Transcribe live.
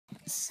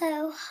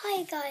So,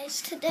 hi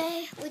guys,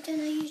 today we're doing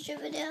a YouTube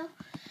video.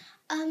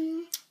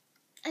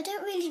 I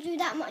don't really do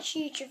that much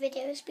YouTube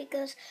videos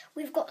because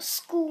we've got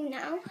school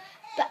now.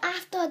 But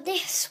after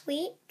this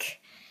week,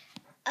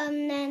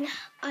 then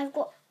I've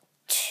got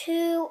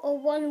 2 or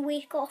 1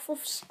 week off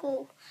of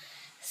school.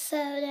 So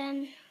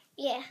then,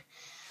 yeah.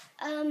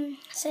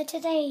 So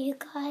today, you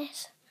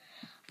guys,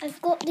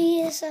 I've got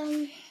these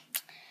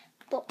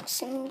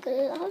boxing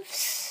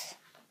gloves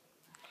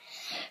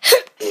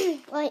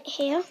right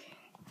here.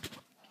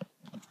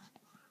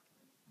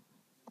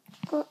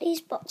 Got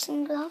these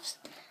boxing gloves,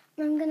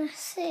 and I'm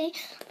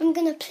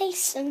gonna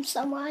place them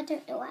somewhere, I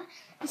don't know where,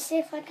 and see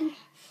if I can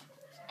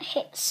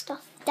hit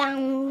stuff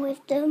down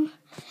with them.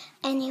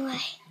 Anyway,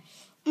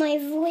 my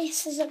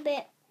voice is a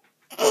bit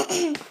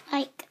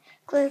like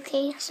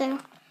croaky, so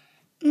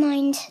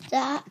mind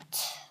that.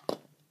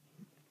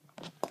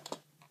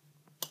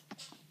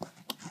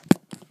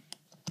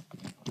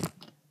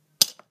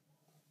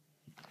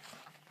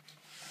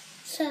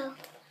 So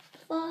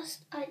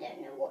first, I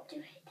don't know what to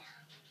hit down.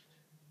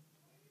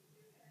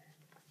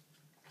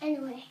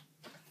 Anyway,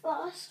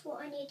 first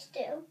what I need to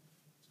do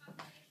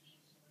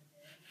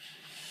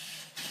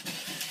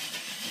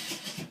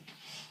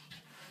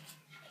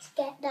is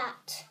get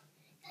that.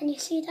 Can you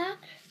see that?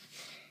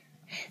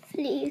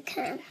 Hopefully you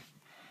can.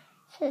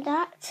 So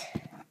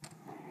that.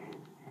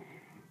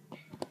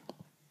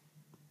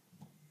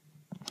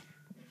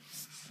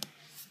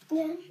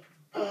 Then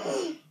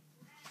I'm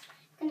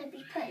going to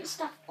be putting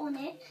stuff on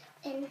it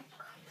and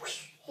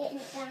hitting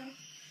it down.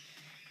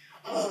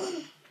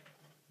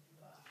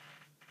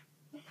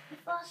 The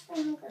first thing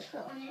I'm going to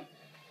put on it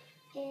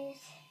is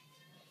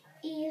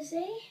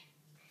easy.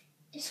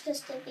 It's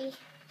just to be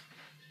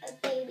a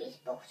baby's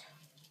bottle.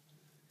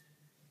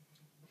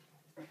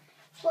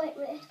 Quite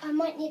weird. I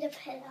might need a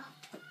pillow.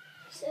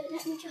 So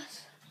let me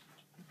just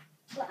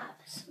grab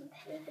some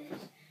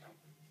pillows.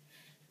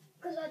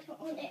 Because I don't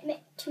want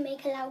it to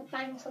make a loud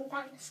bang from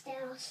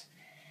downstairs.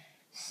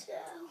 So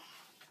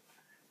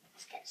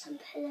let's get some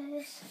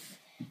pillows.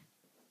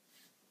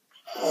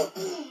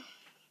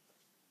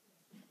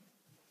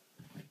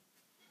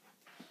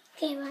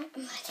 Okay, right,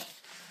 I'm ready.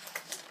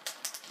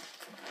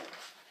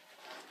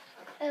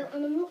 Oh,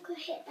 and I'm not going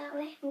to hit it that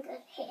way, I'm going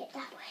to hit it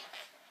that way.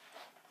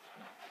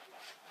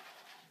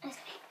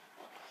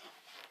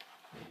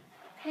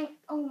 Okay.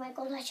 Oh my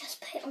god, I just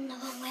put it on the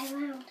wrong way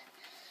around.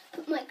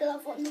 Put my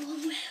glove on the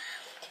wrong way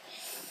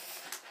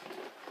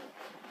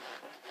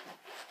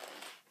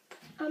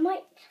around. I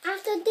might,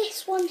 after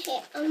this one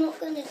hit, I'm not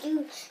going to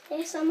do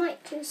this. I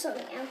might do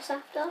something else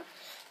after.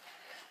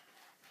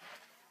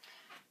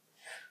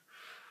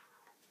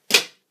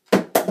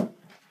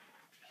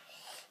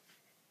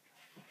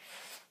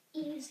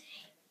 Easy.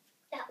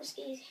 That was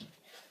easy.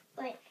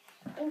 Right,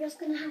 I'm just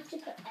going to have to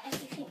put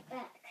everything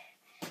back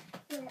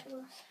where it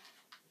was.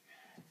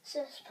 So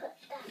let's put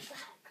that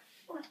back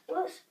where it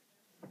was.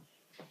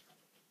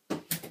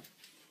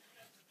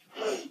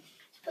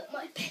 Let's put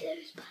my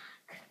pillows back.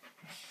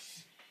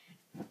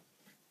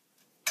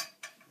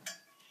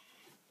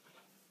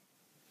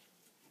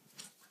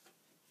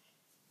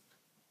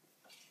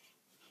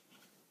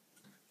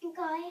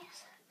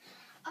 Guys,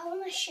 I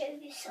want to show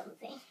you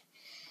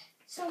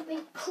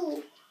something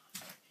cool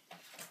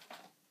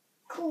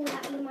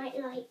that you might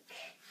like.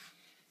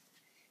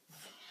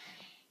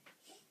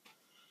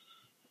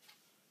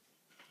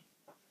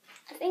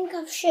 I think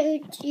I've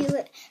showed you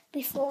it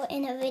before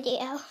in a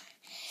video.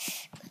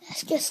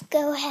 Let's just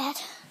go ahead,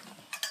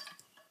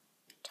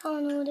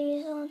 turn all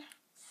these on.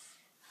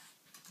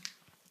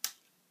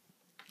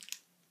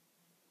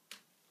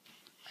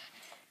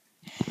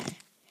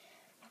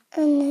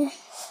 And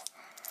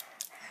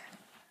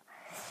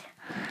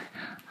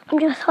I'm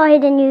just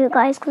hiding you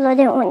guys because I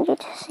don't want you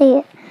to see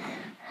it.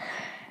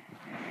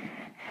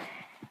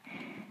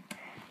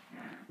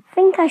 I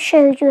think I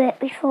showed you it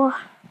before.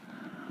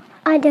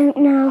 I don't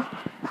know.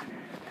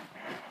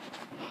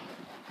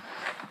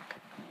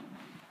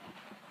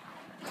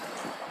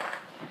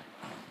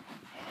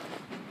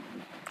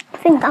 I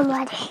think I'm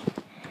ready.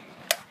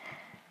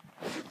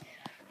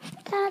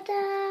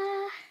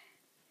 Ta-da!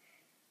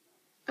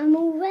 I'm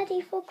all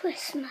ready for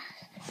Christmas.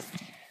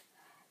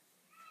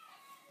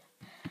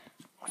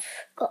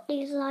 Got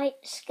these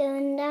lights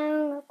going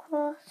down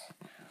across.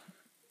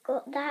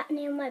 Got that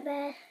near my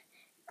bed.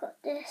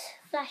 Got this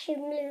flashing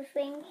blue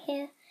thing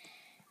here.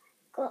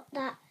 Got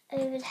that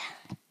over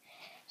there.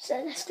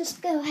 So let's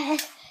just go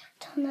ahead,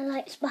 turn the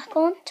lights back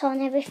on,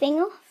 turn everything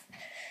off.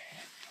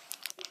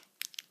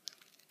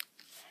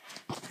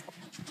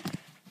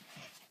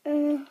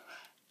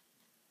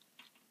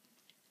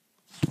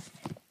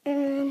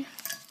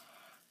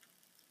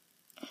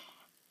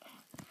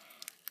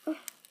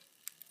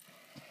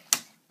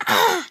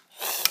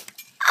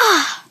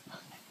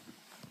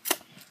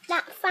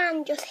 That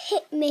fan just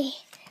hit me,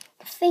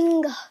 the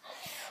finger.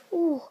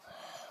 Ooh.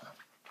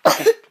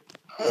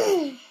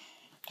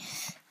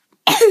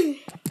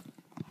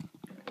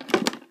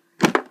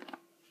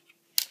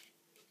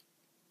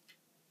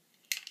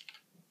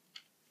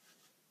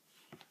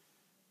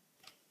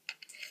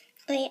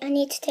 Wait, I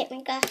need to take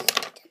my glasses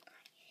off, don't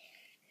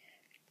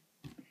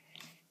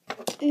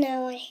I?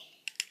 No, oh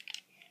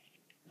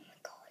my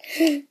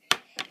God.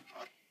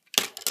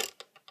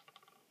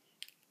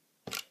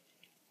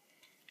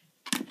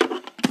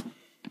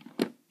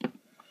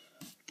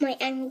 My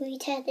angry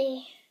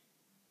teddy.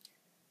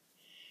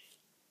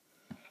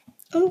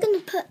 I'm going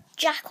to put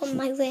Jack on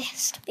my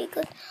wrist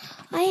because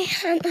I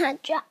haven't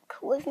had Jack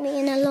with me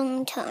in a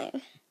long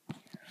time.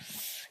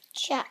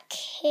 Jack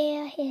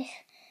here is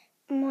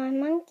my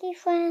monkey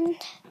friend.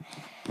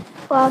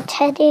 Well,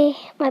 Teddy,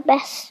 my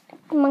best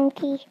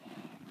monkey,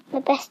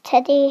 my best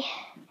teddy.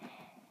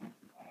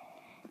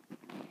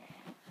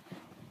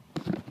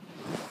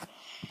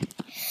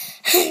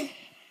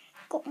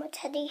 Got my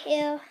teddy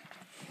here.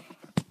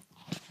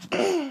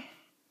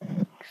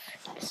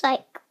 It's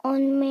like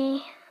on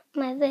me,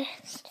 my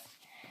wrist,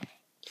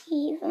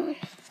 even.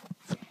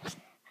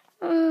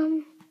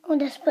 I'll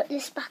just put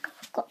this back. I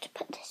forgot to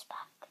put this back.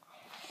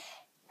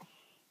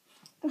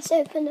 Let's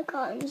open the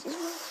curtains as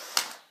well.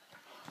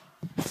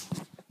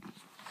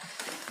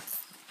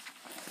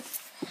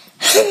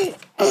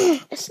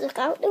 Let's look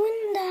out the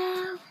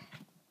window.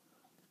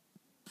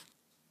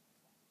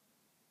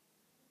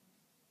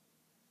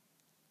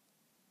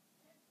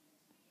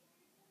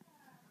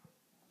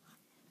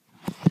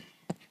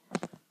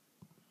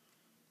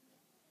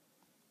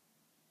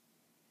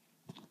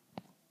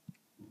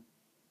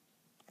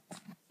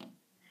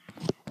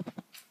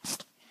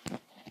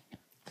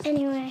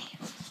 Anyway.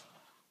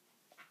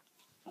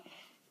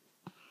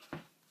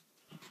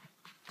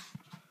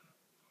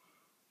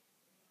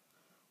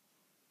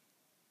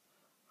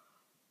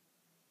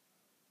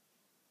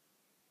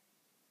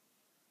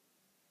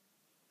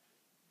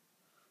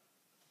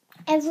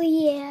 Every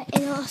year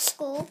in our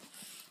school,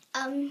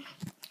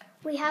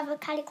 we have a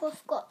Calico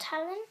Got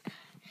Talent,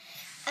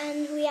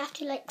 and we have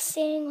to like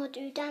sing or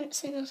do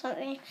dancing or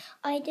something.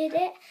 I did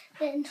it,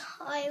 then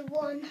I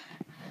won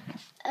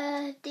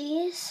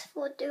these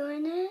for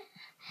doing it.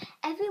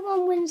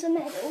 Everyone wins a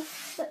medal,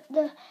 but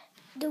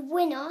the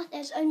winner,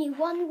 there's only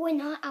one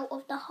winner out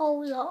of the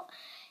whole lot.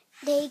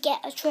 They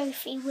get a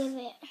trophy with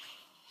it.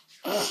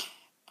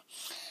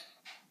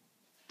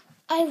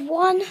 I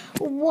won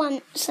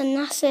once and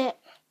that's it.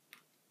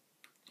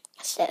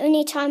 That's the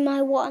only time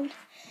I won.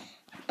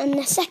 And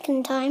the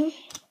second time,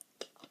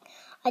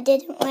 I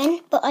didn't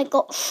win, but I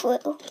got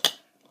through.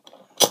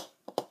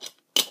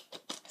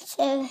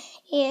 So,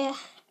 yeah.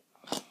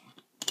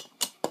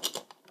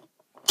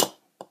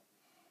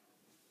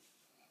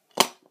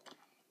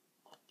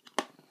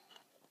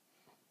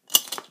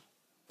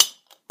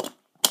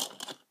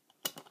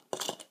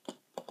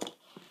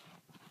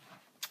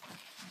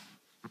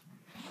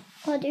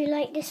 I do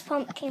like this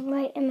pumpkin.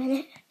 Wait a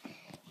minute.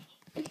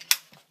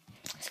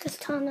 Let's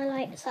just turn the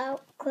lights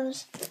out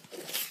because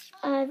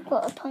I've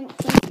got a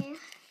pumpkin here.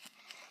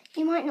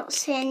 You might not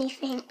see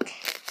anything,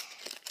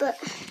 but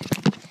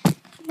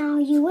now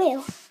you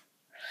will.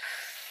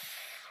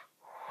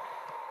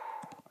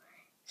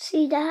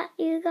 See that,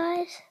 you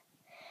guys?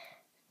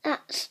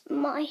 That's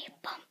my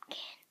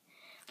pumpkin.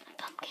 My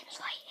pumpkin's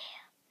right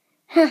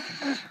here.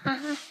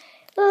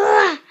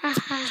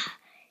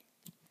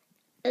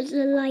 There's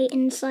a light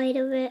inside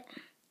of it.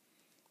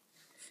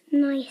 It's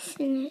nice,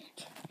 isn't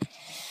it?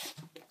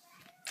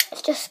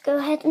 Let's just go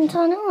ahead and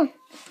turn it on.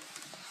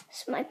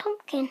 It's my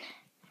pumpkin.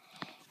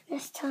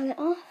 Let's turn it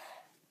off.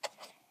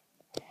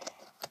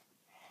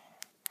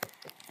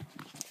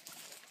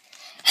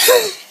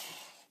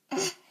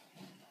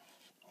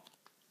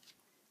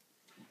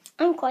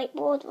 I'm quite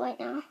bored right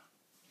now.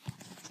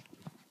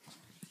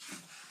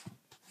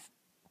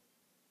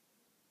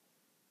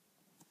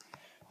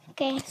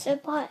 Okay, so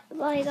bye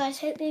guys.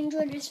 Hope you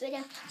enjoyed this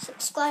video.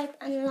 Subscribe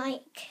and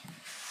like.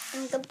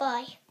 And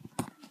goodbye.